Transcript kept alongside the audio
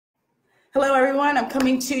Hello, everyone. I'm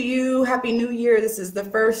coming to you. Happy New Year. This is the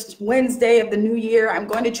first Wednesday of the new year. I'm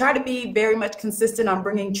going to try to be very much consistent on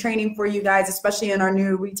bringing training for you guys, especially in our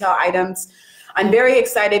new retail items. I'm very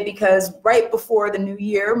excited because right before the new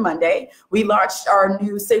year, Monday, we launched our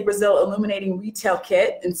new Say Brazil Illuminating Retail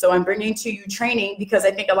Kit. And so I'm bringing to you training because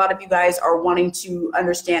I think a lot of you guys are wanting to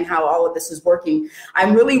understand how all of this is working.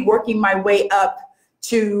 I'm really working my way up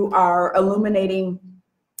to our Illuminating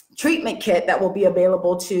treatment kit that will be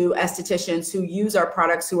available to estheticians who use our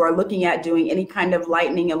products, who are looking at doing any kind of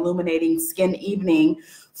lightening, illuminating, skin evening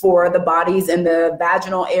for the bodies in the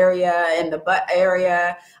vaginal area and the butt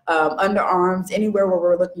area, underarms, anywhere where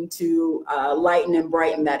we're looking to lighten and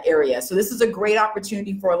brighten that area. So this is a great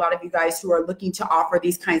opportunity for a lot of you guys who are looking to offer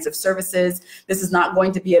these kinds of services. This is not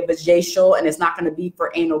going to be a vajacial, and it's not going to be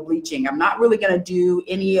for anal bleaching. I'm not really going to do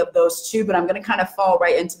any of those two, but I'm going to kind of fall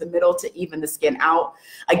right into the middle to even the skin out.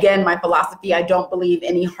 Again, my philosophy, I don't believe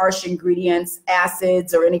any harsh ingredients,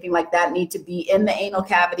 acids, or anything like that need to be in the anal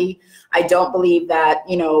cavity. I don't believe that,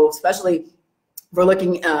 especially if we're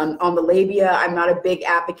looking on the labia. I'm not a big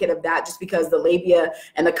advocate of that, just because the labia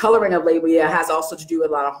and the coloring of labia has also to do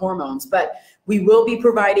with a lot of hormones. But we will be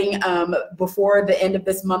providing, before the end of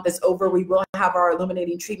this month is over, we will have our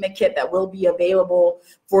Illuminating treatment kit that will be available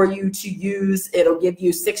for you to use. It'll give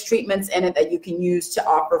you 6 treatments in it that you can use to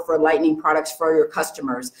offer for lightening products for your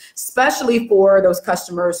customers, especially for those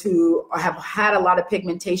customers who have had a lot of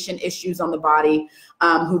pigmentation issues on the body,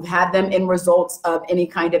 who've had them in results of any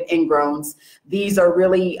kind of ingrowns. These are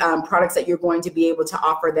really products that you're going to be able to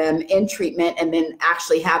offer them in treatment and then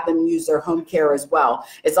actually have them use their home care as well.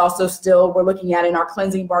 It's also still, we're looking at in our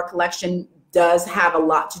cleansing bar collection, does have a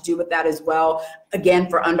lot to do with that as well. Again,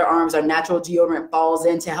 for underarms, our natural deodorant falls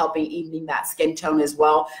into helping evening that skin tone as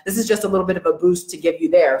well. This is just a little bit of a boost to give you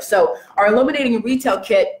there. So our Illuminating Retail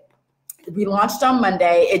Kit, we launched on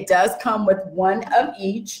Monday. It does come with one of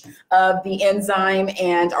each of the Enzyme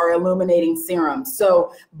and our Illuminating Serum.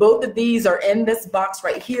 So both of these are in this box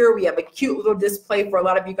right here. We have a cute little display for a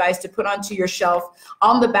lot of you guys to put onto your shelf.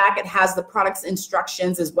 On the back, it has the product's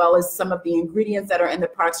instructions as well as some of the ingredients that are in the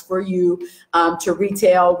products for you to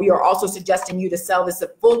retail. We are also suggesting you to sell this a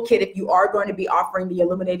full kit if you are going to be offering the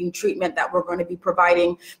illuminating treatment that we're going to be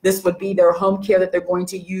providing. This would be their home care that they're going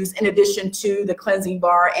to use in addition to the cleansing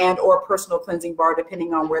bar and or personal cleansing bar,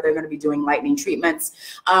 depending on where they're going to be doing lightening treatments.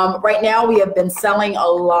 Right now, we have been selling a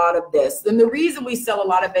lot of this. And the reason we sell a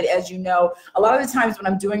lot of it, as you know, a lot of the times when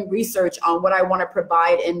I'm doing research on what I want to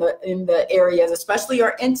provide in the areas, especially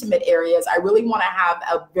our intimate areas, I really want to have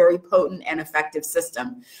a very potent and effective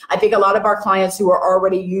system. I think a lot of our clients who are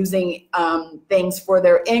already using things for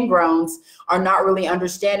their ingrowns are not really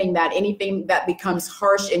understanding that anything that becomes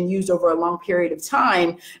harsh and used over a long period of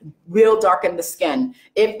time will darken the skin.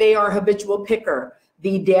 If they are a habitual picker,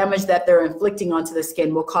 the damage that they're inflicting onto the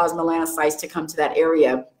skin will cause melanocytes to come to that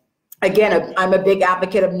area. Again, I'm a big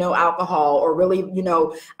advocate of no alcohol, or really,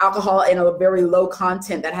 alcohol in a very low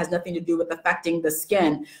content that has nothing to do with affecting the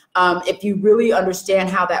skin. If you really understand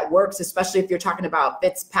how that works, especially if you're talking about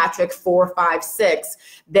Fitzpatrick 4, 5, 6,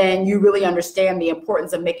 then you really understand the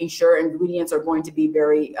importance of making sure ingredients are going to be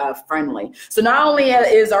very friendly. So not only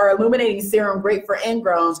is our Illuminating Serum great for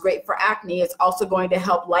ingrowns, great for acne, it's also going to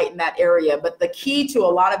help lighten that area. But the key to a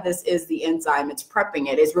lot of this is the enzyme. It's prepping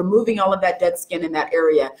it, is removing all of that dead skin in that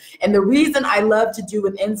area. And the reason I love to do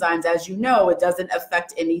with enzymes, as you know, it doesn't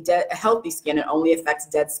affect any healthy skin. It only affects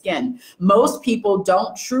dead skin. Most people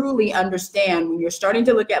don't truly understand when you're starting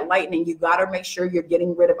to look at lightening, you got to make sure you're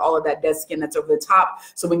getting rid of all of that dead skin that's over the top.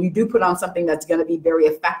 So when you do put on something that's going to be very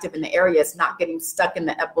effective in the area, it's not getting stuck in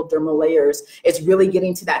the epidermal layers. It's really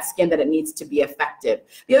getting to that skin that it needs to be effective.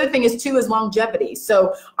 The other thing is longevity.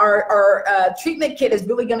 So our treatment kit is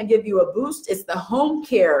really going to give you a boost. It's the home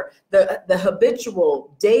care, the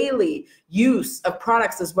habitual daily use of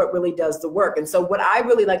products is what really does the work. And so what I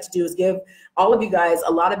really like to do is give all of you guys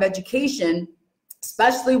a lot of education,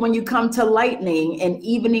 especially when you come to lightening and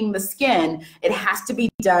evening the skin. It has to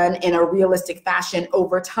be done in a realistic fashion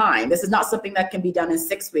over time. This is not something that can be done in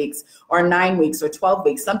 6 weeks or 9 weeks or 12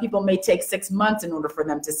 weeks. Some people may take 6 months in order for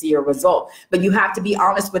them to see a result, but you have to be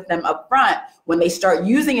honest with them up front when they start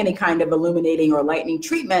using any kind of illuminating or lightening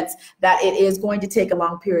treatments that it is going to take a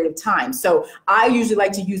long period of time. So I usually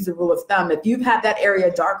like to use the rule of thumb. If you've had that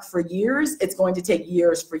area dark for years, it's going to take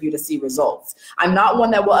years for you to see results. I'm not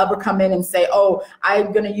one that will ever come in and say, oh,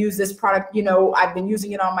 I'm going to use this product, I've been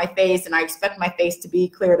using it on my face and I expect my face to be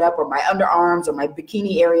cleared up, or my underarms or my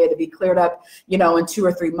bikini area to be cleared up, in 2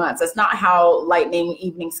 or 3 months. That's not how lightening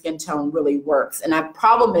evening skin tone really works. And the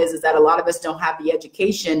problem is that a lot of us don't have the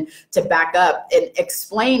education to back up up and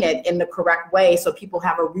explain it in the correct way so people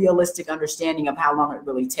have a realistic understanding of how long it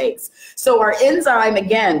really takes. So our enzyme,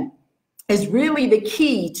 again, is really the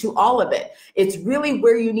key to all of it. It's really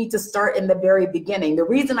where you need to start in the very beginning. The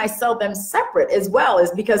reason I sell them separate as well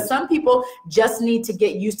is because some people just need to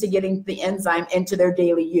get used to getting the enzyme into their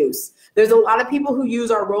daily use. There's a lot of people who use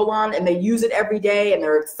our roll-on and they use it every day and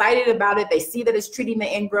they're excited about it. They see that it's treating the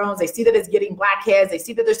ingrowns. They see that it's getting blackheads. They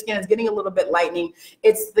see that their skin is getting a little bit lightening.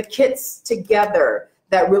 It's the kits together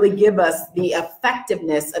that really give us the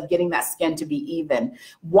effectiveness of getting that skin to be even.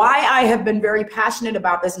 Why I have been very passionate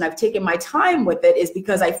about this and I've taken my time with it is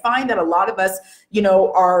because I find that a lot of us, you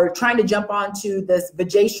know, are trying to jump onto this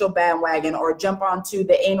vajacial bandwagon or jump onto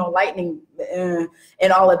the anal lightening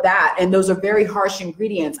and all of that. And those are very harsh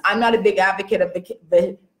ingredients. I'm not a big advocate of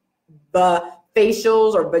the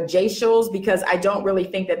facials or vajacials because I don't really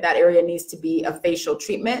think that that area needs to be a facial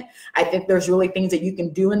treatment. I think there's really things that you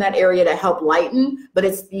can do in that area to help lighten, but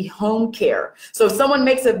it's the home care. So if someone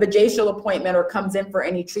makes a vajacial appointment or comes in for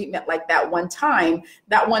any treatment like that one time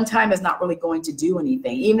is not really going to do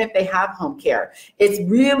anything, even if they have home care. It's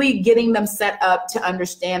really getting them set up to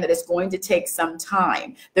understand that it's going to take some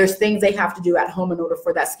time. There's things they have to do at home in order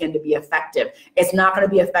for that skin to be effective. It's not going to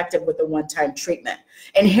be effective with a one-time treatment.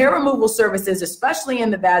 And hair removal services, especially in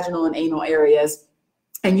the vaginal and anal areas,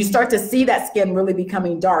 and you start to see that skin really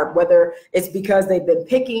becoming dark, whether it's because they've been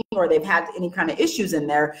picking or they've had any kind of issues in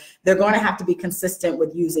there, they're going to have to be consistent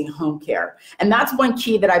with using home care. And that's one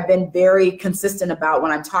key that I've been very consistent about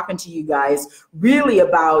when I'm talking to you guys, really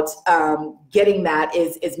about getting that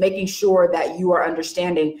is making sure that you are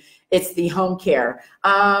understanding it's the home care.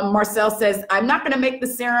 Marcel says, I'm not going to make the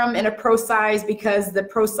serum in a pro size because the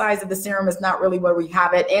pro size of the serum is not really where we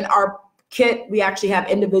have it. In our kit, we actually have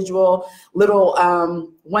individual little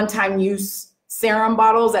one-time use serum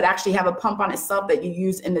bottles that actually have a pump on itself that you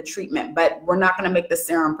use in the treatment, but we're not going to make the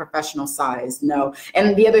serum professional size, no.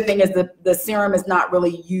 And the other thing is the serum is not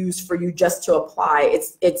really used for you just to apply.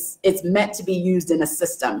 It's meant to be used in a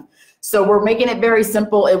system. So we're making it very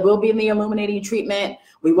simple. It will be in the illuminating treatment.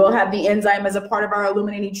 We will have the enzyme as a part of our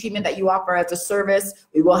illuminating treatment that you offer as a service.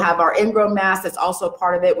 We will have our ingrown mask that's also a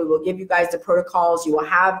part of it. We will give you guys the protocols. You will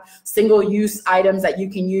have single-use items that you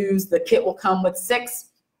can use. The kit will come with 6.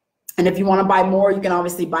 And if you want to buy more, you can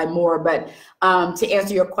obviously buy more. But to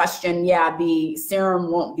answer your question, yeah, the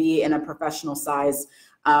serum won't be in a professional size.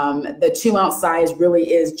 The 2-ounce size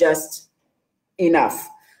really is just enough.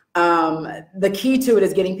 The key to it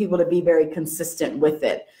is getting people to be very consistent with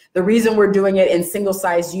it. The reason we're doing it in single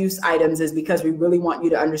size use items is because we really want you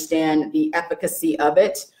to understand the efficacy of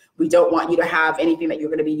it. We don't want you to have anything that you're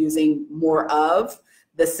going to be using more of.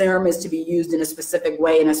 The serum is to be used in a specific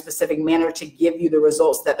way, in a specific manner to give you the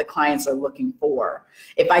results that the clients are looking for.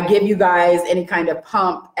 If I give you guys any kind of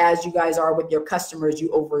pump, as you guys are with your customers, you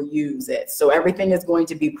overuse it. So everything is going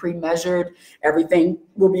to be pre-measured. Everything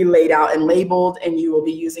will be laid out and labeled, and you will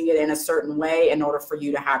be using it in a certain way in order for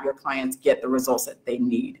you to have your clients get the results that they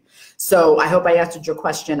need. So I hope I answered your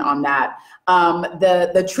question on that.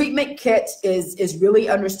 The treatment kit is really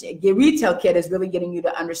the retail kit is really getting you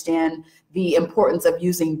to understand the importance of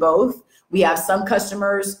using both. We have some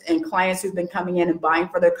customers and clients who've been coming in and buying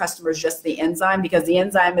for their customers just the enzyme because the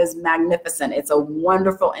enzyme is magnificent. It's a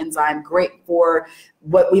wonderful enzyme, great for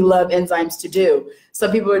what we love enzymes to do.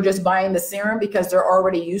 Some people are just buying the serum because they're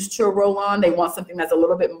already used to a roll-on. They want something that's a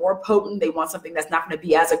little bit more potent. They want something that's not going to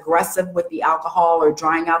be as aggressive with the alcohol or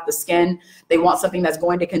drying out the skin. They want something that's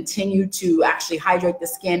going to continue to actually hydrate the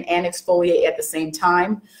skin and exfoliate at the same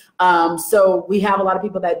time. So we have a lot of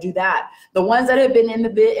people that do that. The ones that have been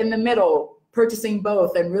in the middle, purchasing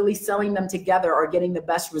both and really selling them together are getting the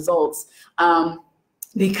best results.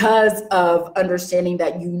 Because of understanding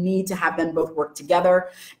that you need to have them both work together.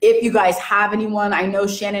 If you guys have anyone, I know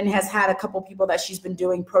Shannon has had a couple people that she's been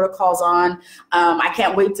doing protocols on. I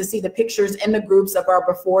can't wait to see the pictures in the groups of our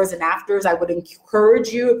befores and afters. I would encourage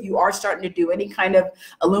you, if you are starting to do any kind of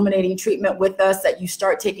illuminating treatment with us, that you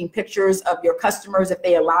start taking pictures of your customers if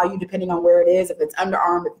they allow you, depending on where it is, if it's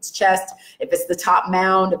underarm, if it's chest, if it's the top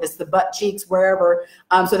mound, if it's the butt cheeks, wherever,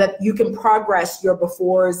 so that you can progress your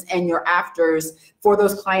befores and your afters for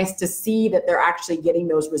those clients to see that they're actually getting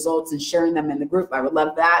those results and sharing them in the group. I would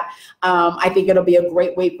love that. I think it'll be a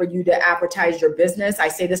great way for you to advertise your business. I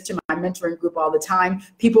say this to my mentoring group all the time.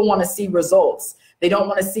 People want to see results. They don't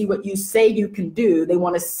want to see what you say you can do. They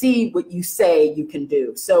want to see what you say you can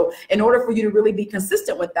do. So in order for you to really be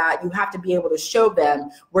consistent with that, you have to be able to show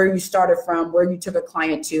them where you started from, where you took a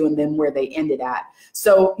client to, and then where they ended at.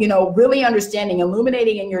 So, you know, really understanding,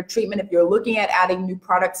 illuminating in your treatment, if you're looking at adding new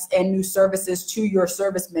products and new services to your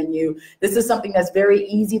service menu, this is something that's very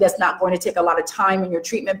easy, that's not going to take a lot of time in your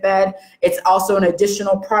treatment bed. It's also an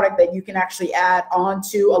additional product that you can actually add on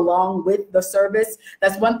to along with the service.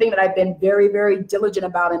 That's one thing that I've been very, very diligent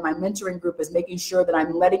about in my mentoring group, is making sure that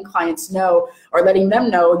I'm letting clients know, or letting them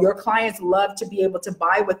know, your clients love to be able to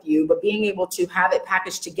buy with you, but being able to have it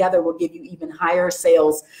packaged together will give you even higher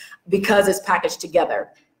sales because it's packaged together.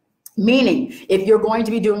 Meaning, if you're going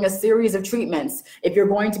to be doing a series of treatments, if you're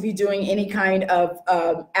going to be doing any kind of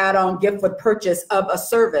add-on gift with purchase of a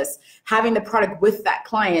service, having the product with that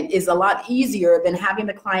client is a lot easier than having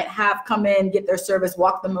the client come in, get their service,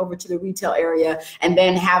 walk them over to the retail area, and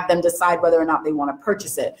then have them decide whether or not they want to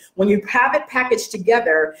purchase it. When you have it packaged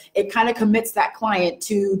together, it kind of commits that client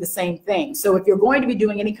to the same thing. So if you're going to be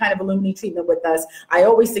doing any kind of Illuminating treatment with us, I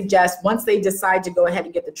always suggest, once they decide to go ahead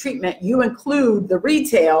and get the treatment, you include the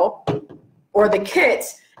retail or the kit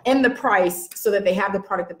in the price, so that they have the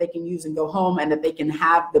product that they can use and go home, and that they can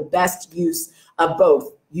have the best use of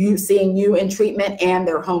both, you seeing you in treatment and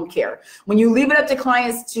their home care. When you leave it up to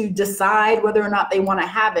clients to decide whether or not they want to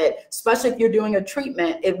have it, especially if you're doing a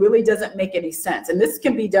treatment, it really doesn't make any sense. And this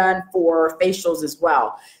can be done for facials as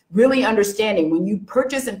well. Really understanding, when you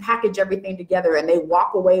purchase and package everything together and they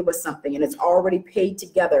walk away with something and it's already paid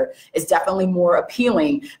together, is definitely more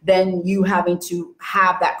appealing than you having to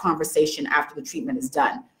have that conversation after the treatment is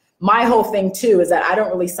done. My whole thing too is that I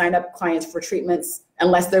don't really sign up clients for treatments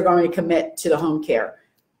unless they're going to commit to the home care.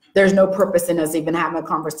 There's no purpose in us even having a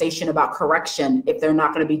conversation about correction if they're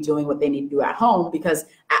not going to be doing what they need to do at home, because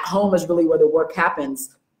at home is really where the work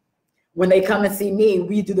happens. When they come and see me,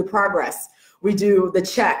 we do the progress. We do the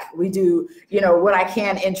check, we do, you know, what I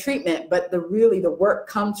can in treatment, but really the work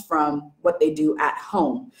comes from what they do at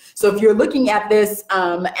home. So if you're looking at this,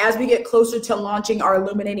 as we get closer to launching our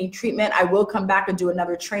Illuminating treatment, I will come back and do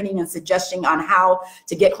another training and suggestion on how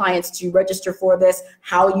to get clients to register for this,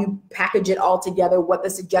 how you package it all together, what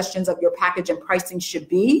the suggestions of your package and pricing should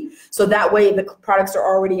be. So that way the products are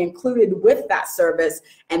already included with that service,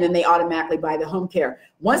 and then they automatically buy the home care.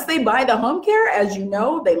 Once they buy the home care, as you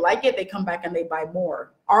know, they like it, they come back and they buy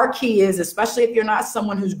more. Our key is, especially if you're not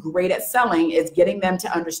someone who's great at selling, is getting them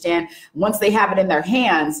to understand once they have it in their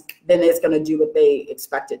hands, then it's going to do what they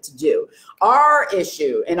expect it to do. Our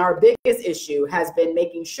issue, and our biggest issue, has been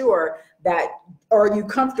making sure that, are you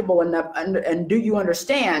comfortable enough and do you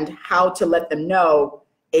understand how to let them know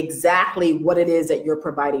exactly what it is that you're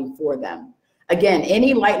providing for them? Again,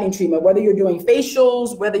 any lightening treatment, whether you're doing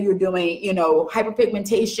facials, whether you're doing, you know,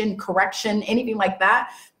 hyperpigmentation, correction, anything like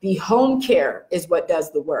that, the home care is what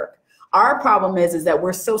does the work. Our problem is that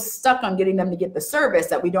we're so stuck on getting them to get the service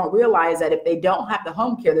that we don't realize that if they don't have the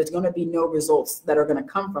home care, there's going to be no results that are going to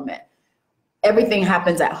come from it. Everything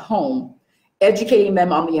happens at home. Educating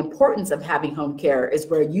them on the importance of having home care is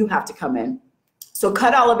where you have to come in. So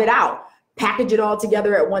cut all of it out. Package it all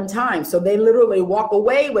together at one time, so they literally walk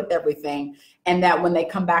away with everything, and that when they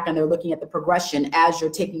come back and they're looking at the progression, as you're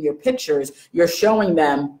taking your pictures, you're showing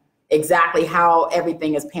them exactly how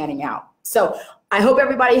everything is panning out. So I hope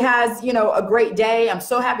everybody has, you know, a great day. I'm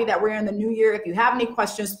so happy that we're in the new year. If you have any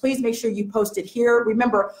questions, please make sure you post it here.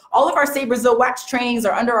 Remember, all of our Brazil wax trainings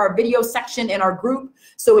are under our video section in our group.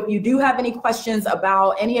 So if you do have any questions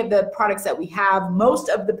about any of the products that we have, most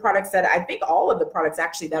of the products that, I think all of the products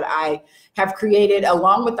actually that I have created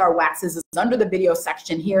along with our waxes is under the video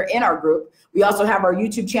section here in our group. We also have our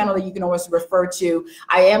YouTube channel that you can always refer to.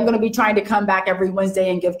 I am going to be trying to come back every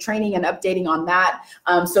Wednesday and give training and updating on that.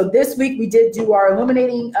 So this week we did do our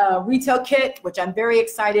Illuminating retail kit, which I'm very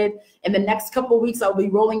excited. In the next couple of weeks, I'll be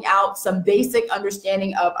rolling out some basic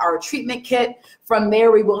understanding of our treatment kit. From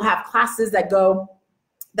there, we will have classes that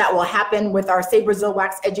will happen with our Brazil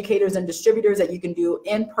wax educators and distributors that you can do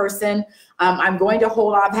in person. I'm going to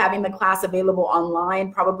hold off having the class available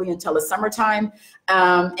online probably until the summertime.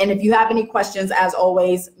 And if you have any questions, as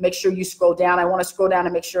always, make sure you scroll down. I want to scroll down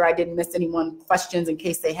and make sure I didn't miss anyone's questions in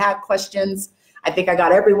case they had questions. I think I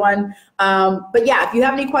got everyone. But yeah, if you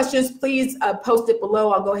have any questions, please post it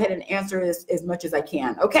below. I'll go ahead and answer as much as I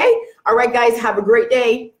can. Okay? All right, guys, have a great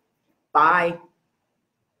day. Bye.